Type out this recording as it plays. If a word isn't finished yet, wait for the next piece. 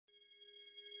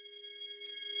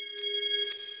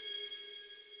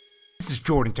This is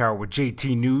Jordan Tower with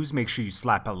JT News. Make sure you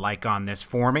slap a like on this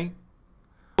for me.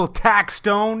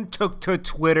 Taxstone took to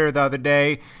Twitter the other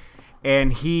day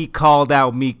and he called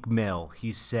out Meek Mill.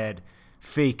 He said,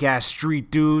 fake ass street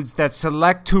dudes that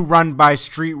select to run by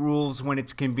street rules when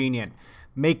it's convenient.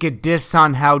 Make a diss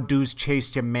on how dudes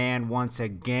chased your man once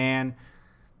again.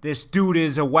 This dude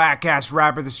is a whack ass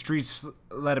rapper. The streets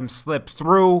let him slip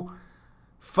through.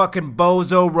 Fucking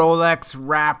BOZO ROLEX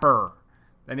rapper.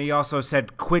 Then he also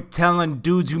said, quit telling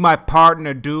dudes you my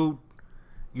partner, dude.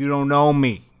 You don't know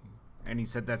me. And he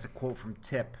said that's a quote from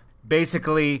Tip.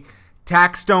 Basically,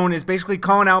 Taxstone is basically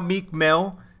calling out Meek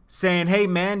Mill, saying, hey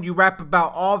man, you rap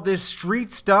about all this street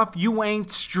stuff. You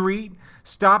ain't street.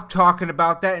 Stop talking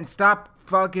about that and stop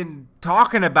fucking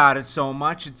talking about it so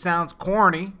much. It sounds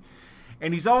corny.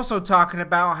 And he's also talking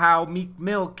about how Meek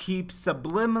Mill keeps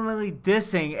subliminally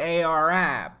dissing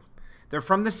ARAB. They're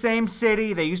from the same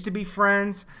city. They used to be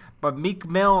friends. But Meek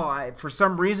Mill, for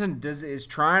some reason, is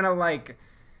trying to, like,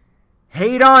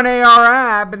 hate on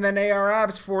ARAB. And then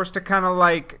ARAB's forced to kind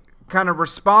of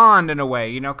respond in a way,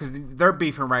 you know, because they're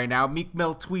beefing right now. Meek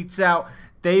Mill tweets out,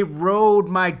 they rode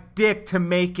my dick to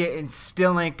make it and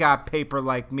still ain't got paper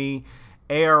like me.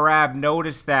 ARAB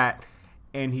noticed that,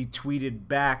 and he tweeted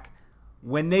back,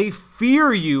 when they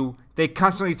fear you, they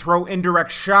constantly throw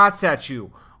indirect shots at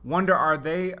you. Wonder, are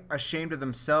they ashamed of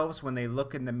themselves when they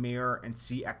look in the mirror and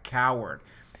see a coward?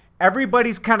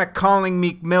 Everybody's kind of calling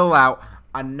Meek Mill out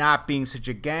on not being such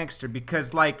a gangster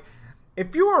because, like,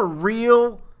 if you're a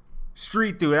real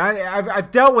street dude, I've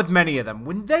dealt with many of them.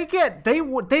 When they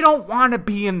don't want to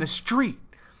be in the street.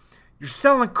 You're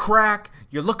selling crack.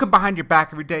 You're looking behind your back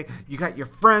every day. You got your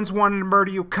friends wanting to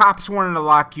murder you. Cops wanting to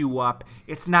lock you up.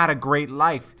 It's not a great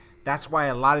life. That's why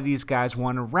a lot of these guys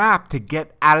want to rap to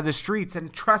get out of the streets.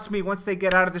 And trust me, once they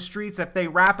get out of the streets, if they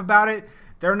rap about it,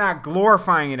 they're not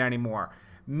glorifying it anymore.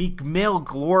 Meek Mill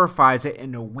glorifies it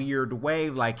in a weird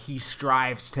way, like he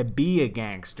strives to be a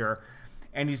gangster.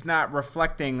 And he's not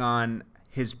reflecting on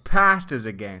his past as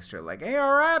a gangster. Like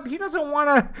ARAB, he doesn't want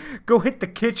to go hit the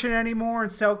kitchen anymore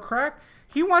and sell crack.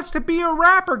 He wants to be a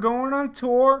rapper going on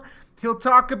tour. He'll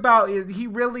talk about it. He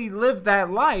really lived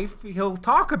that life. He'll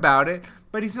talk about it,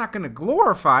 but he's not going to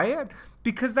glorify it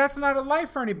because that's not a life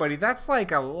for anybody. That's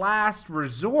like a last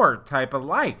resort type of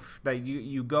life that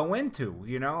you go into,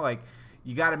 you know? Like,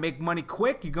 you got to make money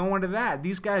quick, you go into that.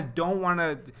 These guys don't want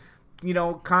to, you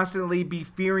know, constantly be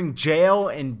fearing jail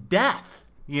and death,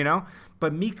 you know?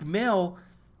 But Meek Mill,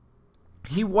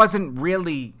 he wasn't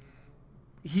really...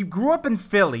 He grew up in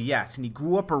Philly, yes, and he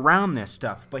grew up around this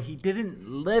stuff, but he didn't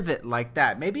live it like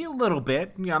that. Maybe a little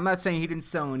bit. You know, I'm not saying he didn't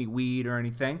sell any weed or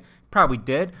anything. Probably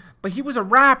did, but he was a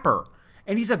rapper,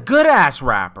 and he's a good-ass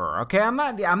rapper, okay? I'm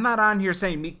not on here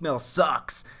saying Meek Mill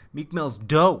sucks. Meek Mill's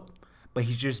dope, but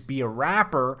he just be a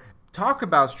rapper, talk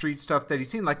about street stuff that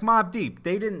he's seen, like Mobb Deep.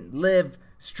 They didn't live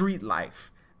street life.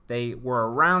 They were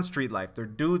around street life. Their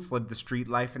dudes lived the street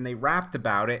life, and they rapped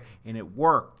about it, and it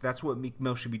worked. That's what Meek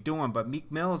Mill should be doing. But Meek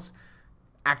Mill's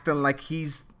acting like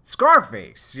he's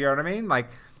Scarface. You know what I mean? Like,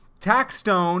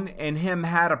 Taxstone and him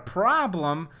had a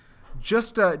problem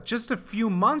just a few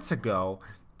months ago.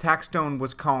 Taxstone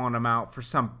was calling him out for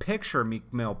some picture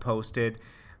Meek Mill posted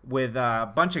with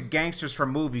a bunch of gangsters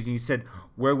from movies, and he said,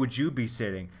 where would you be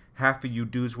sitting? Half of you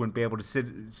dudes wouldn't be able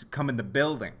to come in the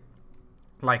building.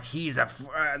 Like he's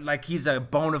a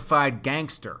bona fide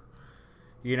gangster.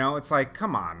 You know, it's like,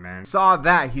 come on, man. Saw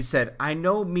that, he said, I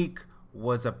know Meek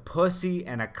was a pussy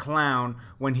and a clown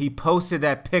when he posted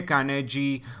that pic on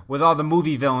IG with all the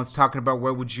movie villains talking about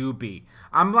where would you be.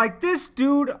 I'm like, this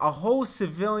dude, a whole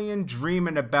civilian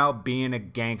dreaming about being a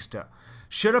gangster.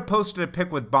 Should have posted a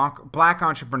pic with black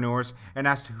entrepreneurs and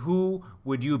asked who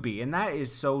would you be. And that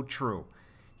is so true.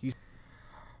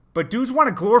 But dudes want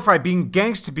to glorify being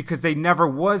gangster because they never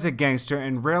was a gangster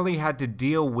and rarely had to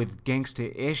deal with gangster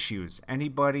issues.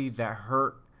 Anybody that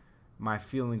hurt my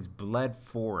feelings bled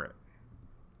for it.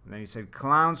 And then he said,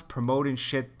 clowns promoting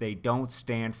shit they don't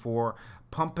stand for,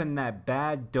 pumping that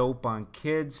bad dope on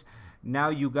kids. Now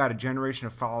you got a generation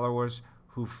of followers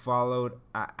who followed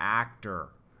an actor.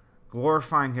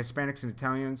 Glorifying Hispanics and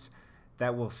Italians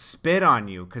that will spit on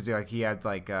you. Because like, he had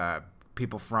like...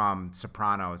 people from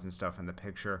Sopranos and stuff in the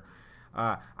picture.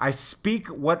 I speak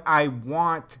what I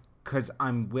want because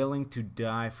I'm willing to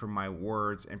die for my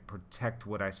words and protect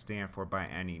what I stand for by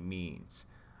any means.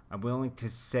 I'm willing to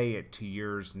say it to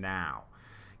yours now.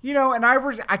 You know, and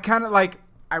I kind of like,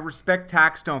 I respect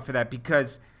Taxstone for that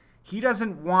because he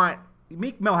doesn't want,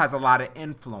 Meek Mill has a lot of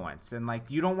influence, and like,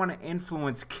 you don't want to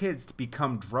influence kids to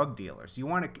become drug dealers. You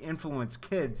want to influence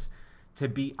kids to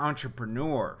be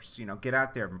entrepreneurs. You know, get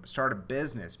out there, start a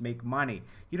business, make money.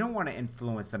 You don't want to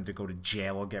influence them to go to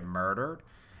jail or get murdered.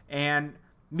 And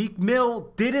Meek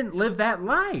Mill didn't live that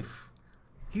life.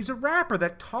 He's a rapper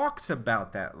that talks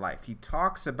about that life. He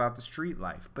talks about the street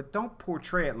life. But don't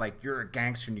portray it like you're a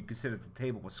gangster and you can sit at the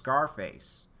table with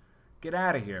Scarface. Get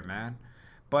out of here, man.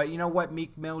 But you know what,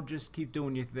 Meek Mill, just keep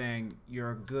doing your thing.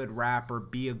 You're a good rapper.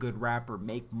 Be a good rapper.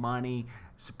 Make money.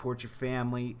 Support your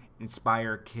family.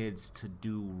 Inspire kids to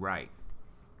do right.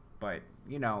 But,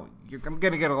 you know, I'm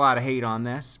going to get a lot of hate on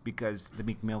this because the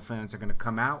Meek Mill fans are going to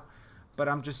come out. But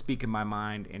I'm just speaking my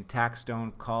mind. And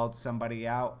Taxstone called somebody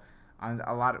out on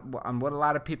what a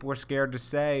lot of people were scared to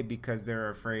say because they're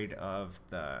afraid of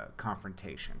the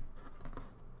confrontation.